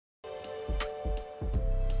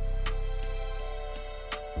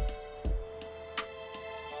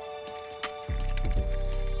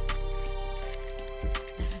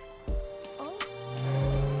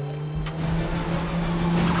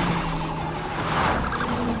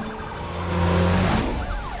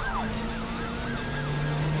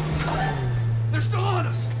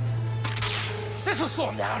slow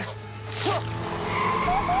him down.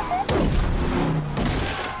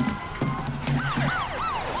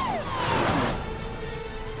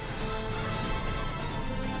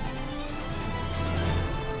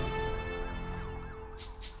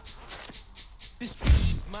 This speech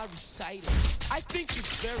is my recital. I think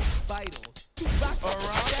it's very vital to rock around.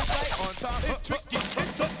 That's right. On top. It's tricky.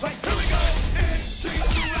 It's the tight. Here we go. It's tricky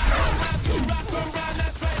to rock around. To rock around.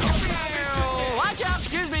 That's right. On top. It's tricky. Watch out.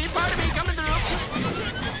 Excuse me. Pardon me. Coming through.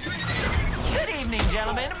 Good evening,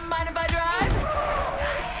 gentlemen. Mind if I drive?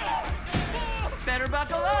 Better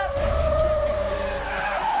buckle up.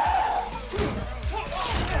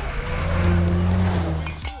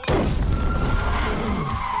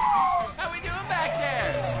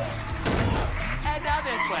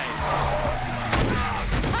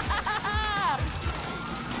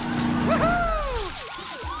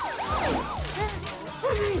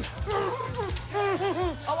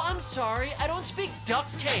 Oh, I'm sorry. I don't speak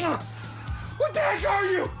duct tape. What the heck are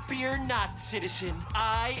you? Fear not, citizen.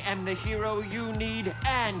 I am the hero you need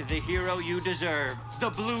and the hero you deserve. The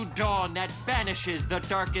blue dawn that banishes the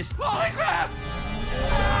darkest... Holy crap!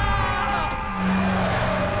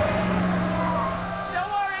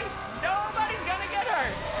 Don't worry. Nobody's gonna get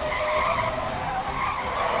hurt.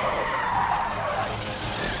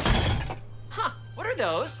 Huh. What are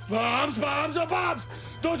those? Bombs, bombs, oh, bombs!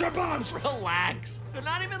 Those are bombs! Relax. They're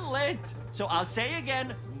not even lit. So I'll say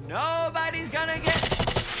again, nobody's gonna get...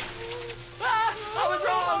 Ah! I was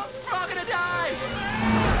wrong! We're all gonna die!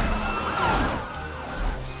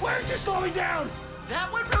 Why aren't you slowing down?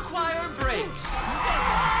 That would require brakes.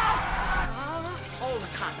 Oh,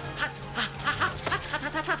 it's hot.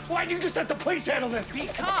 Why didn't you just let the police handle this?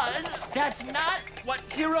 Because that's not what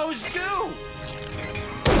heroes do.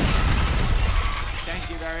 Thank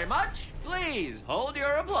you very much. Please, hold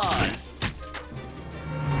your applause.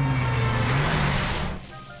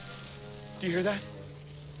 Do you hear that?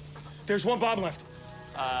 There's one bomb left.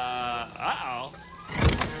 Uh-oh.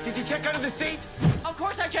 Did you check under the seat? Of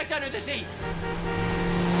course I checked under the seat.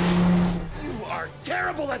 You are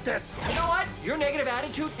terrible at this. You know what? Your negative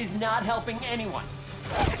attitude is not helping anyone.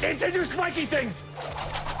 It's in your spiky things.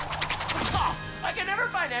 Oh, I can never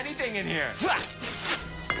find anything in here.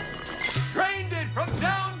 Trained it from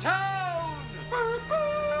downtown!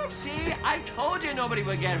 See, I told you nobody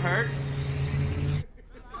would get hurt.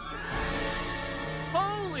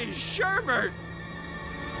 Holy sherbert!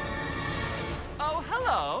 Oh,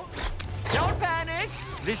 hello. Don't panic.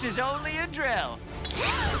 This is only a drill.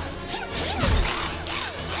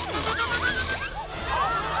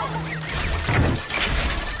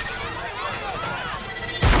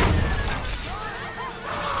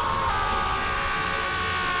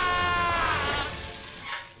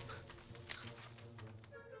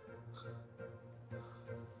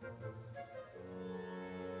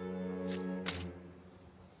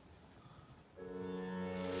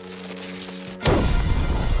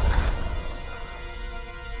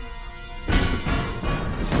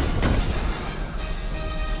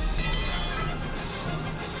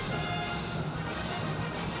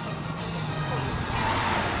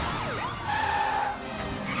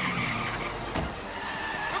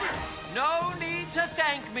 No need to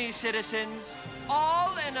thank me, citizens.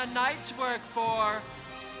 All in a night's work for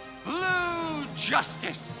blue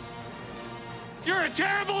justice. You're a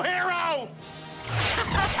terrible hero!